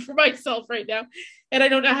compassion for myself right now. And I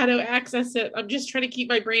don't know how to access it. I'm just trying to keep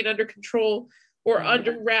my brain under control or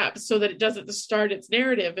under wraps so that it doesn't start its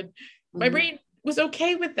narrative. And my brain was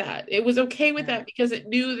okay with that. It was okay with that because it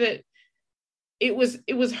knew that it was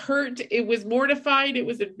hurt, it was mortified, it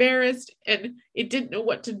was embarrassed, and it didn't know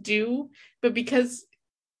what to do. But because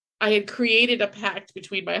I had created a pact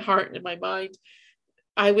between my heart and my mind,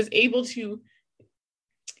 I was able to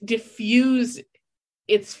diffuse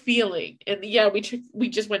its feeling. And we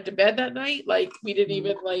just went to bed that night. Like we didn't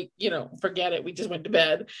even forget it. We just went to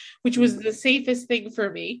bed, which was the safest thing for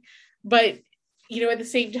me. But at the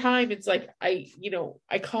same time, it's like I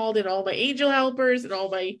called in all my angel helpers and all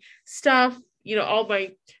my stuff, all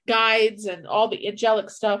my guides and all the angelic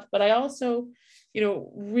stuff. But I also,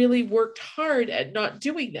 really worked hard at not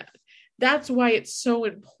doing that. That's why it's so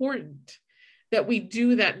important that we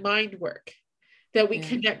do that mind work, that we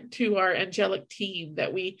connect to our angelic team,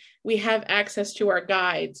 that we have access to our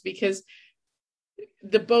guides, because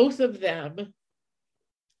the both of them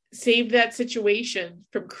saved that situation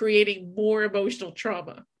from creating more emotional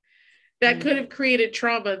trauma. That could have created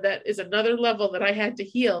trauma that is another level that I had to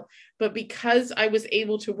heal. But because I was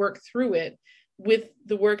able to work through it, with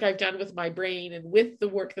the work I've done with my brain and with the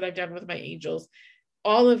work that I've done with my angels,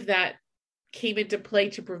 all of that came into play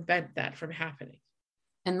to prevent that from happening.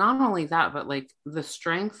 And not only that, but like the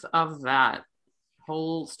strength of that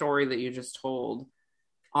whole story that you just told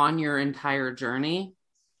on your entire journey.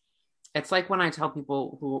 It's like when I tell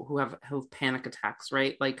people who have panic attacks,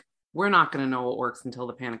 right? Like, we're not going to know what works until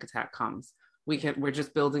the panic attack comes. We're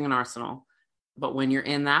just building an arsenal. But when you're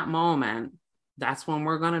in that moment, that's when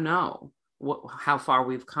we're going to know how far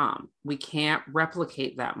we've come. We can't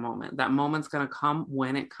replicate that moment. That moment's going to come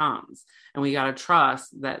when it comes. And we got to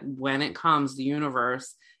trust that when it comes, the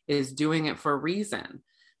universe is doing it for a reason.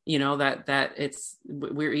 You know, that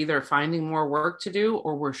we're either finding more work to do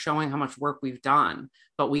or we're showing how much work we've done,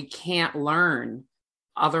 but we can't learn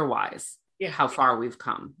otherwise how far we've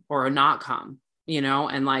come or not come, you know.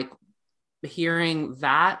 And like, hearing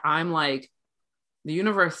that, I'm like, the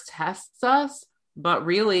universe tests us, but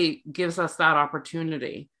really gives us that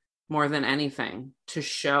opportunity more than anything to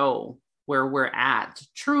show where we're at,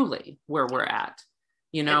 truly where we're at,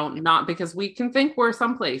 you know, not because we can think we're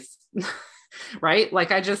someplace, right?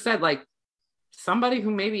 Like I just said, like, somebody who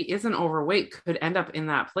maybe isn't overweight could end up in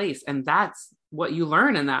that place. And that's what you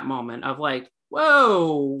learn in that moment of like,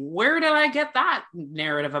 whoa, where did I get that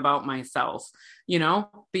narrative about myself? You know,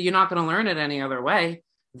 but you're not going to learn it any other way.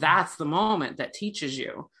 That's the moment that teaches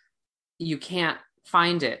you. You can't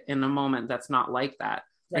find it in a moment that's not like that.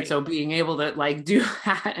 Right. And so being able to like do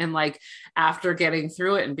that, and like after getting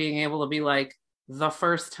through it and being able to be like, the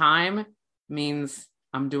first time means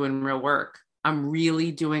I'm doing real work. I'm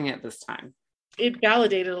really doing it this time. It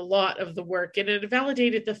validated a lot of the work, and it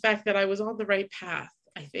validated the fact that I was on the right path,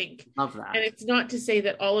 I think. Love that. And it's not to say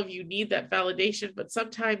that all of you need that validation, but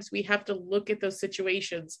sometimes we have to look at those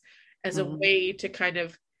situations as a way to kind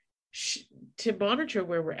of to monitor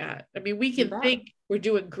where we're at. I mean, we can think we're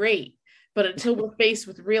doing great, but until we're faced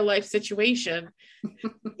with real life situation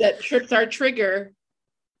that trips our trigger,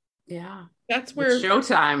 that's where it's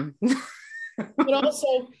showtime. But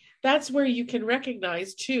also that's where you can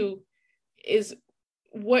recognize too is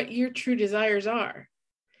what your true desires are.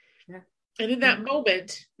 And in that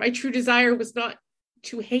moment, my true desire was not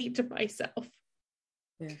to hate myself.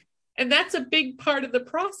 And that's a big part of the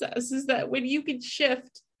process, is that when you can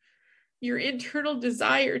shift your internal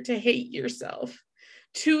desire to hate yourself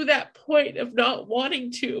to that point of not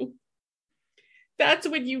wanting to, that's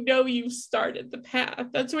when you know you've started the path.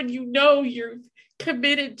 That's when you know you're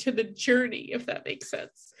committed to the journey, if that makes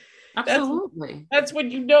sense. Absolutely. That's when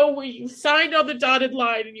you know where you signed on the dotted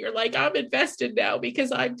line and you're like, I'm invested now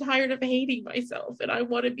because I'm tired of hating myself and I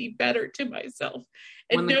want to be better to myself.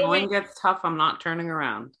 And when the going gets tough, I'm not turning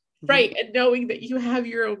around. Right. And knowing that you have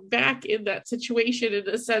your own back in that situation, in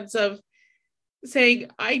a sense of saying,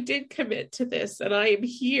 I did commit to this and I am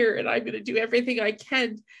here and I'm going to do everything I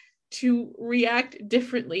can to react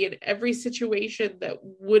differently in every situation that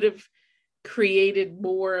would have created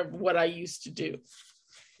more of what I used to do.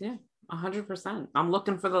 Yeah, 100%. I'm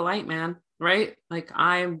looking for the light, man. Right? Like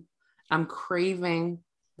I'm craving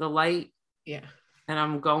the light. Yeah. And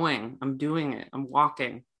I'm doing it. I'm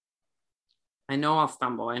walking. I know I'll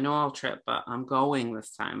stumble. I know I'll trip, but I'm going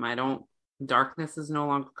this time. Darkness is no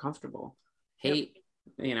longer comfortable. Hate,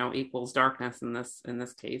 equals darkness in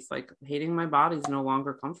this case. Like, hating my body is no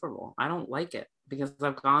longer comfortable. I don't like it because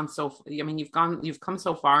I've gone you've come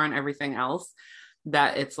so far in everything else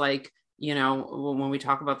that it's like, when we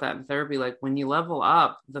talk about that in therapy, like when you level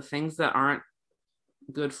up, the things that aren't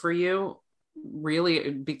good for you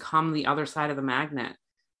really become the other side of the magnet.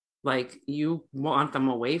 Like, you want them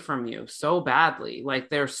away from you so badly. Like,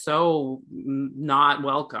 they're so not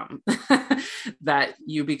welcome that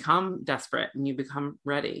you become desperate and you become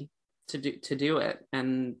ready to do it.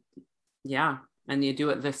 And and you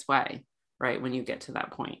do it this way, right? When you get to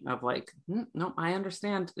that point of like, no, I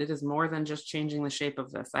understand. It is more than just changing the shape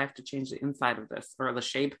of this. I have to change the inside of this, or the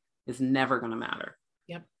shape is never going to matter.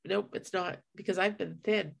 Yep. Nope, it's not, because I've been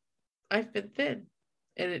thin and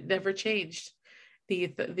it never changed.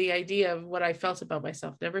 The idea of what I felt about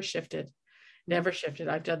myself never shifted.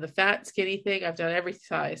 I've done the fat, skinny thing. I've done every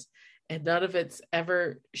size, and none of it's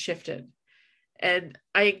ever shifted. And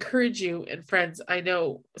I encourage you, and friends, I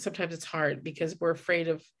know sometimes it's hard because we're afraid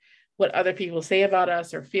of what other people say about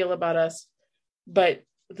us or feel about us. But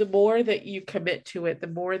the more that you commit to it, the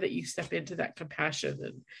more that you step into that compassion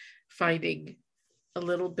and finding a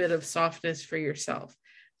little bit of softness for yourself,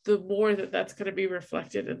 the more that that's going to be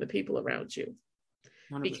reflected in the people around you.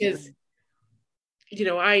 100%. Because,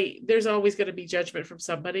 there's always going to be judgment from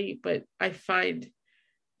somebody, but I find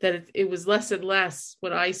that it was less and less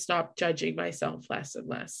when I stopped judging myself less and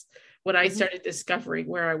less, when I started discovering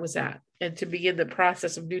where I was at and to begin the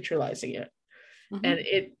process of neutralizing it. And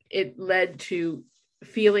it led to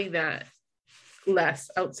feeling that less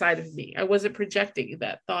outside of me. I wasn't projecting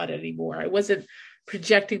that thought anymore. I wasn't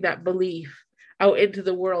projecting that belief out into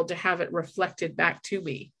the world to have it reflected back to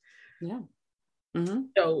me. Yeah.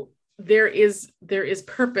 So there is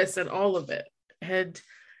purpose in all of it. And,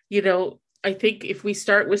 you know, I think if we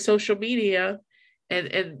start with social media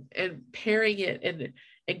and pairing it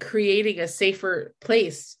and creating a safer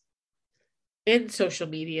place in social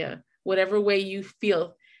media, whatever way you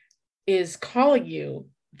feel is calling you,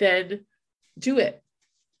 then do it,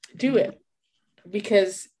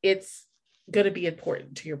 because it's going to be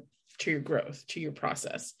important to your growth, to your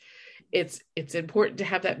process. It's important to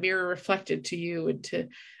have that mirror reflected to you and to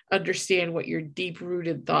understand what your deep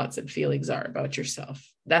rooted thoughts and feelings are about yourself.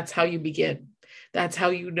 That's how you begin. That's how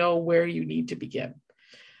you know where you need to begin.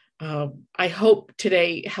 I hope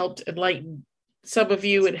today helped enlighten some of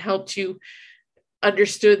you and helped you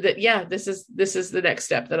understood that, yeah, this is the next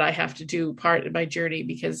step that I have to do part in my journey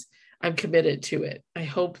because I'm committed to it. I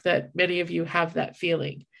hope that many of you have that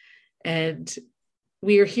feeling, and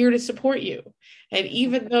we are here to support you. And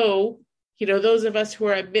even though, you know, those of us who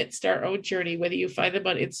are amidst our own journey, whether you find them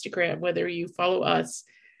on Instagram, whether you follow us,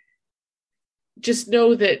 just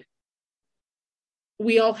know that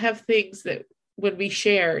we all have things that when we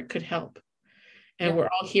share, it could help. And we're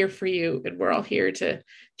all here for you. And we're all here to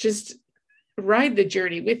just ride the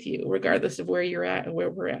journey with you, regardless of where you're at and where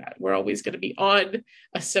we're at. We're always going to be on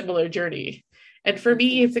a similar journey. And for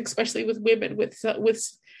me, it's especially with women with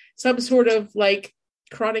some sort of like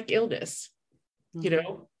chronic illness, you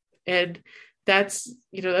know, and that's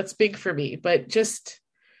big for me. But just,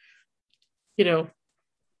 you know,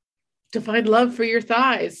 to find love for your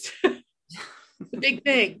thighs, the big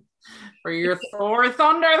thing. For your Thor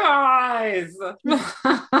Thunder thighs.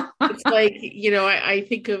 It's like, you know, I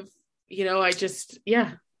think of, you know, I just,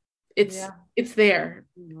 it's there.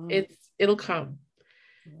 It'll come.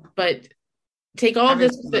 But take all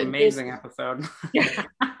this. An amazing episode. Yeah.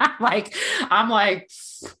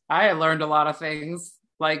 I learned a lot of things,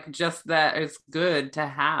 like just that it's good to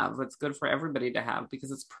have. It's good for everybody to have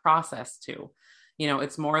because it's process too. You know,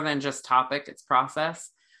 it's more than just topic, it's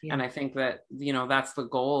process. Yeah. And I think that, you know, that's the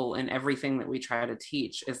goal in everything that we try to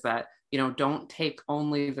teach is that, you know, don't take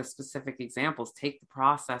only the specific examples, take the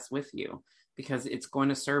process with you because it's going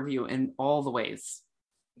to serve you in all the ways,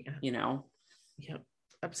 you know? Yeah,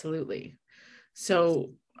 absolutely.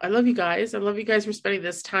 So I love you guys. I love you guys for spending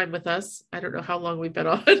this time with us. I don't know how long we've been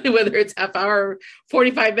on, whether it's half hour,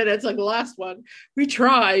 45 minutes, like the last one. We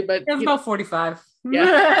try, but it's about 45.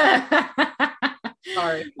 Yeah.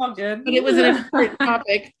 Sorry. All good. But it was an important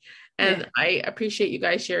topic. And I appreciate you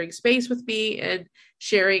guys sharing space with me and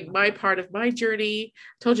sharing my part of my journey.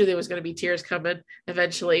 I told you there was going to be tears coming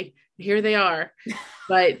eventually. Here they are.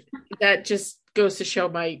 But that just goes to show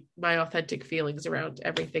my authentic feelings around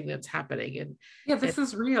everything that's happening. And this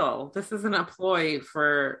is real. This isn't a ploy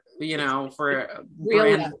for, you know, for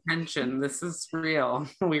brand attention. This is real.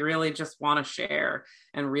 We really just want to share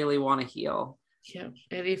and really want to heal. Yeah.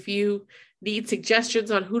 And if you need suggestions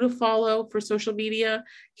on who to follow for social media,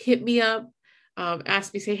 hit me up,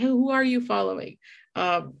 ask me, say, hey, who are you following?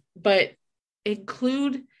 But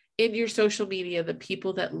include in your social media the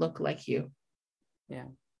people that look like you. Yeah.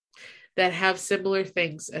 That have similar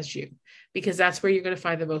things as you, because that's where you're going to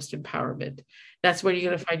find the most empowerment. That's where you're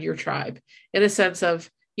going to find your tribe in a sense of,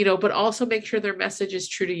 you know, but also make sure their message is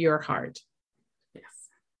true to your heart. Yes.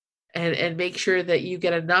 And make sure that you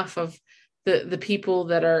get enough of the people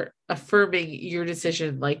that are affirming your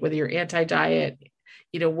decision, like whether you're anti-diet,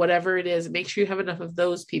 you know, whatever it is, make sure you have enough of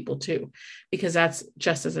those people too, because that's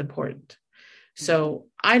just as important. So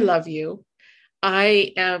I love you.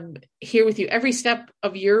 I am here with you every step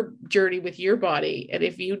of your journey with your body. And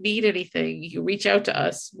if you need anything, you reach out to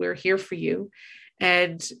us. We're here for you.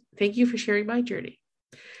 And thank you for sharing my journey.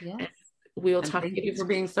 Yeah. We'll talk. Thank you for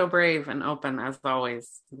being so brave and open as always.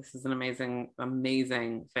 This is an amazing,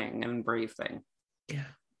 amazing thing and brave thing. Yeah.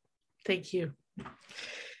 Thank you.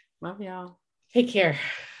 Love y'all. Take care.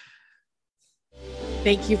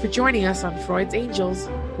 Thank you for joining us on Freud's Angels.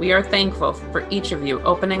 We are thankful for each of you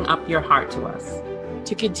opening up your heart to us.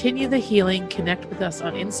 To continue the healing, connect with us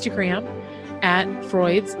on Instagram at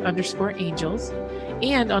Freud's_angels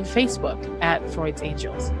and on Facebook at Freud's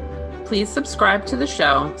Angels. Please subscribe to the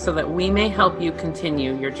show so that we may help you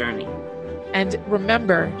continue your journey. And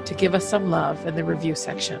remember to give us some love in the review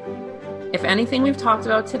section. If anything we've talked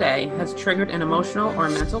about today has triggered an emotional or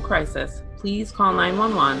mental crisis, please call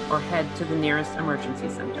 911 or head to the nearest emergency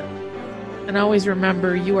center. And always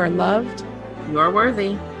remember, you are loved, you are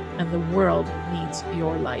worthy, and the world needs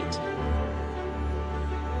your light.